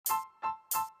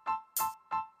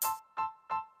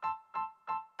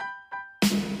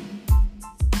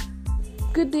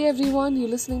Good day everyone, you're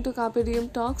listening to Carpe Diem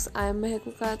Talks. I am Mehak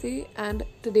Mukati and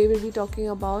today we'll be talking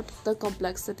about the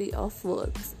complexity of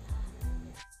words.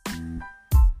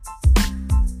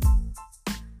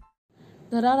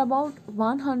 There are about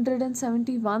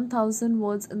 171,000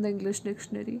 words in the English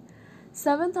dictionary.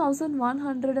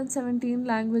 7,117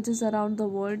 languages around the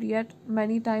world, yet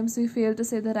many times we fail to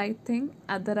say the right thing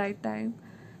at the right time,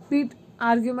 be it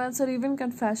arguments or even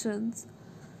confessions.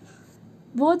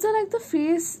 Words are like the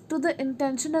face to the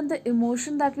intention and the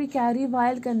emotion that we carry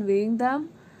while conveying them,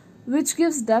 which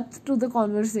gives depth to the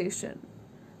conversation.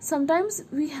 Sometimes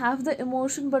we have the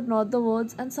emotion but not the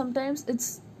words, and sometimes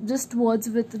it's just words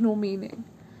with no meaning.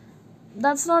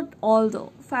 That's not all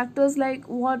though. Factors like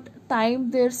what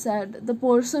time they're said, the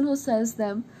person who says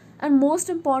them, and most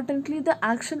importantly, the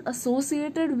action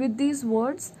associated with these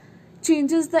words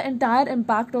changes the entire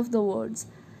impact of the words.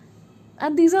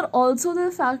 And these are also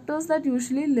the factors that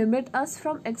usually limit us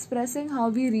from expressing how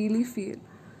we really feel.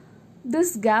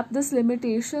 This gap, this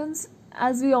limitations,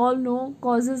 as we all know,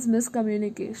 causes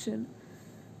miscommunication.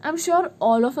 I'm sure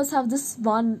all of us have this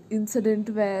one incident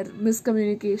where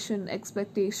miscommunication,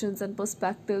 expectations, and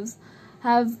perspectives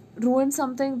have ruined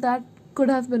something that could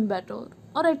have been better,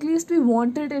 or at least we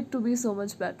wanted it to be so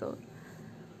much better.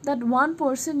 That one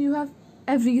person you have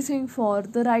everything for,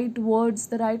 the right words,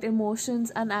 the right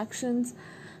emotions and actions,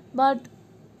 but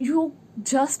you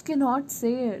just cannot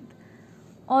say it.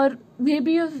 Or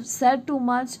maybe you've said too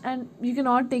much and you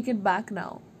cannot take it back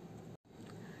now.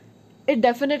 It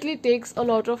definitely takes a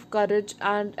lot of courage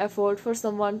and effort for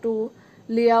someone to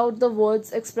lay out the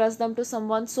words, express them to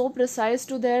someone so precise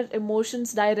to their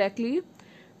emotions directly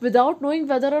without knowing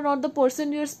whether or not the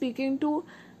person you're speaking to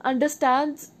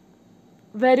understands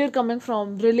where you're coming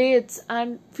from, relates,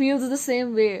 and feels the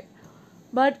same way.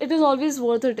 But it is always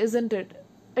worth it, isn't it?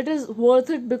 It is worth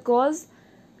it because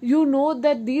you know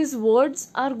that these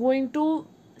words are going to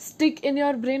stick in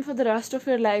your brain for the rest of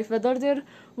your life, whether they're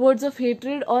words of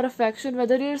hatred or affection,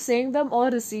 whether you're saying them or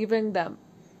receiving them.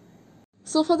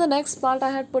 So, for the next part,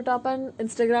 I had put up an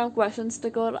Instagram question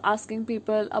sticker asking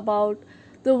people about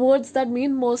the words that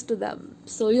mean most to them.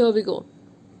 So, here we go.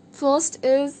 First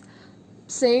is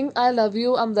saying I love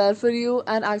you, I'm there for you,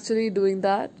 and actually doing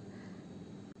that.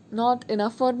 Not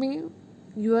enough for me,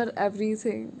 you are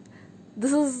everything.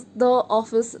 This is the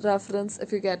office reference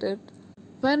if you get it.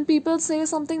 When people say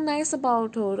something nice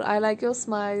about her, I like your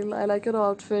smile, I like your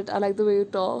outfit, I like the way you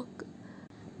talk.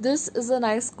 This is a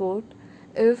nice quote.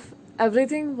 If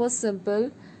everything was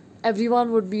simple,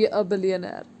 everyone would be a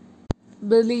billionaire.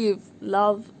 Believe,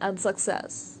 love, and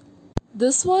success.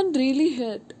 This one really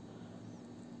hit.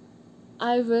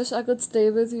 I wish I could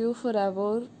stay with you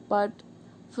forever, but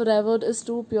forever is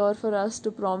too pure for us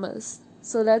to promise.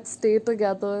 So let's stay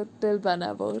together till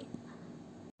whenever.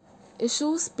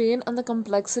 Issues, pain, and the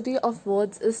complexity of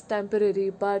words is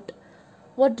temporary, but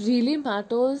what really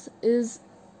matters is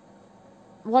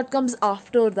what comes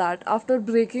after that, after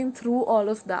breaking through all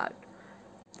of that.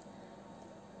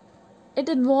 It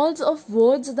involves of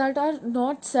words that are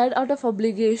not said out of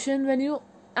obligation when you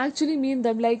actually mean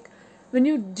them, like when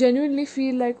you genuinely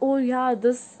feel like, oh yeah,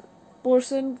 this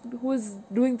person who is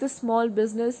doing this small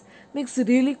business makes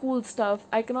really cool stuff,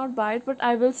 I cannot buy it but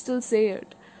I will still say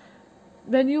it.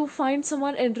 When you find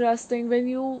someone interesting, when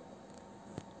you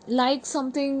like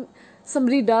something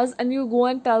somebody does and you go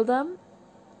and tell them,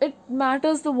 it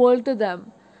matters the world to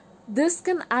them. This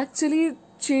can actually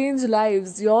change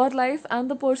lives, your life and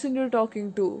the person you're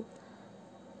talking to.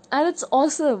 And it's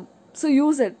awesome. So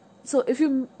use it. So if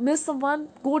you miss someone,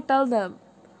 go tell them.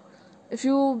 If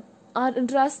you are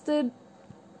interested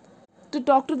to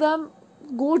talk to them,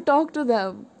 go talk to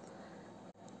them.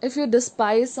 If you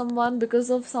despise someone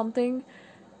because of something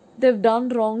they've done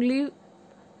wrongly,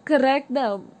 correct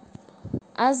them.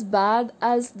 As bad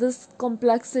as this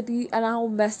complexity and how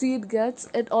messy it gets,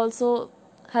 it also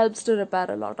helps to repair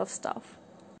a lot of stuff.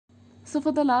 So,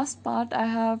 for the last part, I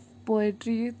have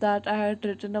poetry that I had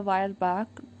written a while back,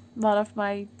 one of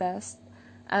my best.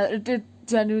 It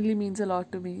genuinely means a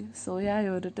lot to me. So, yeah,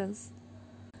 here it is.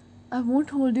 I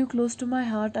won't hold you close to my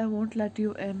heart, I won't let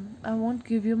you in. I won't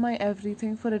give you my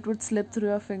everything, for it would slip through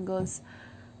your fingers.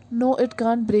 No, it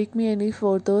can't break me any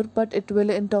further, but it will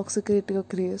intoxicate your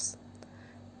grace.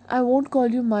 I won't call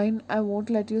you mine, I won't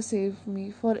let you save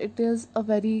me, for it is a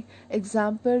very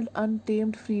exampled,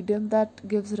 untamed freedom that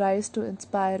gives rise to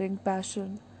inspiring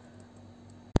passion.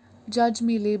 Judge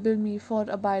me, label me for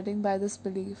abiding by this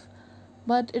belief.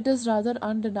 But it is rather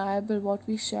undeniable what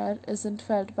we share isn't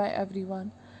felt by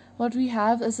everyone. What we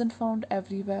have isn't found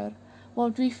everywhere.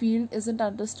 What we feel isn't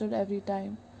understood every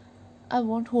time. I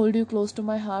won't hold you close to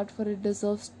my heart, for it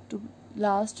deserves to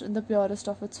last in the purest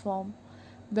of its form,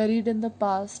 buried in the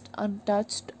past,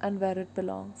 untouched, and where it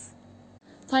belongs.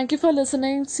 Thank you for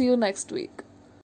listening. See you next week.